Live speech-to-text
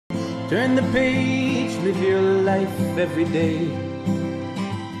Turn the page, live your life every day.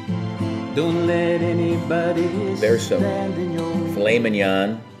 Don't let anybody There's some stand in your way. filet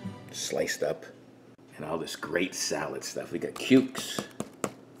mignon sliced up and all this great salad stuff. We got cukes,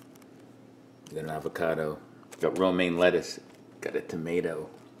 we got an avocado, got romaine lettuce, got a tomato,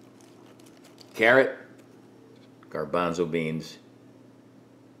 carrot, garbanzo beans,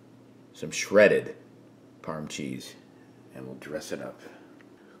 some shredded Parm cheese, and we'll dress it up.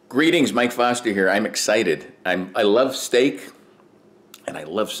 Greetings, Mike Foster here. I'm excited. I love steak and I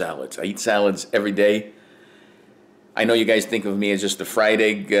love salads. I eat salads every day. I know you guys think of me as just a fried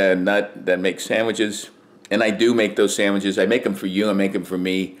egg nut that makes sandwiches, and I do make those sandwiches. I make them for you, I make them for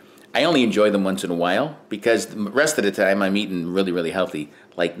me. I only enjoy them once in a while because the rest of the time I'm eating really, really healthy,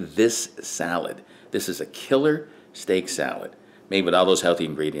 like this salad. This is a killer steak salad made with all those healthy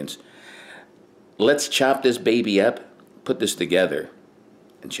ingredients. Let's chop this baby up, put this together,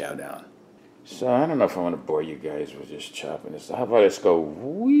 and chow down. So I don't know if I want to bore you guys with just chopping this. How about let's go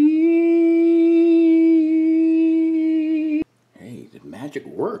wee? Hey, the magic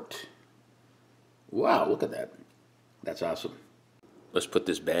worked. Wow, look at that. That's awesome. Let's put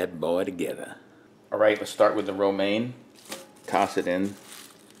this bad boy together. All right, let's start with the romaine. Toss it in.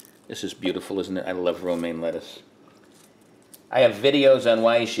 This is beautiful, isn't it? I love romaine lettuce. I have videos on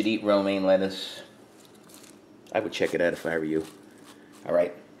why you should eat romaine lettuce. I would check it out if I were you. All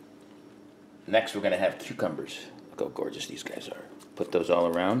right. Next, we're going to have cucumbers. Look how gorgeous these guys are. Put those all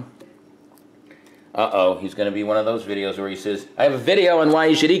around. Uh-oh, he's going to be one of those videos where he says, I have a video on why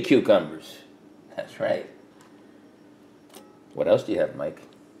you should eat cucumbers. That's right. What else do you have, Mike?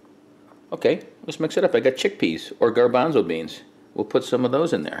 Okay, let's mix it up. I got chickpeas or garbanzo beans. We'll put some of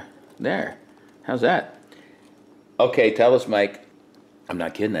those in there. There. How's that? Okay, tell us, Mike. I'm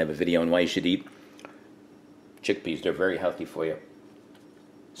not kidding. I have a video on why you should eat chickpeas. They're very healthy for you.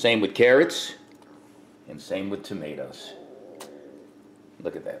 Same with carrots, and same with tomatoes.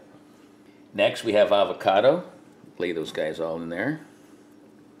 Look at that. Next, we have avocado. Lay those guys all in there.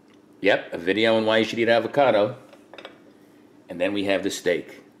 Yep, a video on why you should eat avocado. And then we have the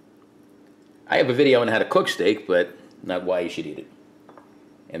steak. I have a video on how to cook steak, but not why you should eat it.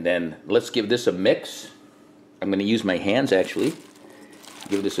 And then let's give this a mix. I'm going to use my hands, actually.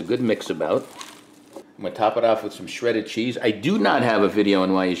 Give this a good mix about. I'm going to top it off with some shredded cheese. I do not have a video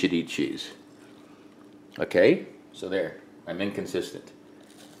on why you should eat cheese. Okay, so there. I'm inconsistent.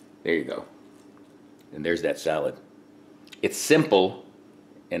 There you go. And there's that salad. It's simple,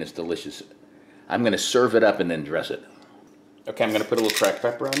 and it's delicious. I'm going to serve it up and then dress it. Okay, I'm going to put a little cracked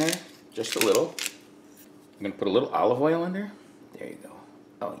pepper on there. Just a little. I'm going to put a little olive oil in there. There you go.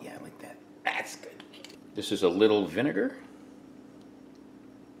 Oh, yeah, I like that. That's good. This is a little vinegar.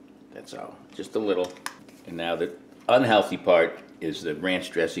 That's all. Just a little. And now the unhealthy part is the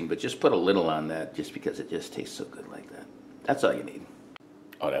ranch dressing, but just put a little on that just because it just tastes so good like that. That's all you need.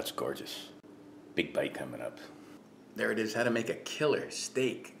 Oh, that's gorgeous. Big bite coming up. There it is, how to make a killer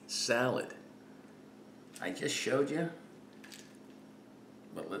steak salad. I just showed you,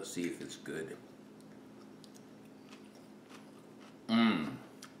 but let's see if it's good. I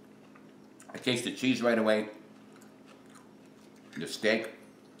taste the cheese right away. The steak.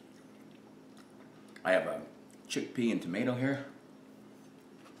 I have a chickpea and tomato here.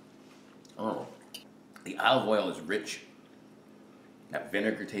 Oh, the olive oil is rich. That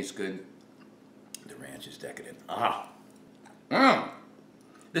vinegar tastes good. The ranch is decadent.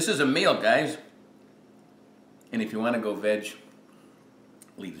 This is a meal, guys. And if you want to go veg,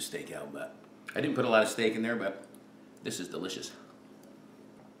 leave the steak out. But I didn't put a lot of steak in there, but this is delicious.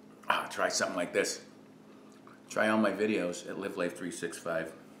 Try something like this. Try all my videos at Live Life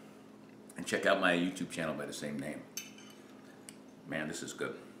 365. And check out my YouTube channel by the same name. Man, this is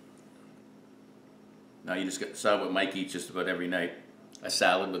good. Now you just saw what Mike eats just about every night. A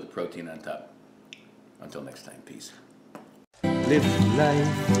salad with a protein on top. Until next time, peace. Live life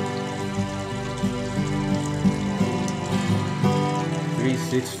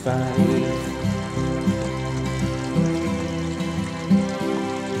 365.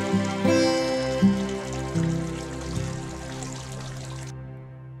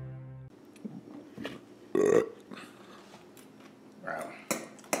 Wow.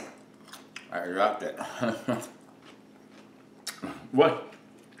 I dropped it. What?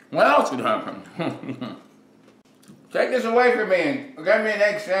 What else could happen? Take this away from me and get me an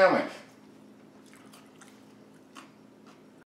egg sandwich.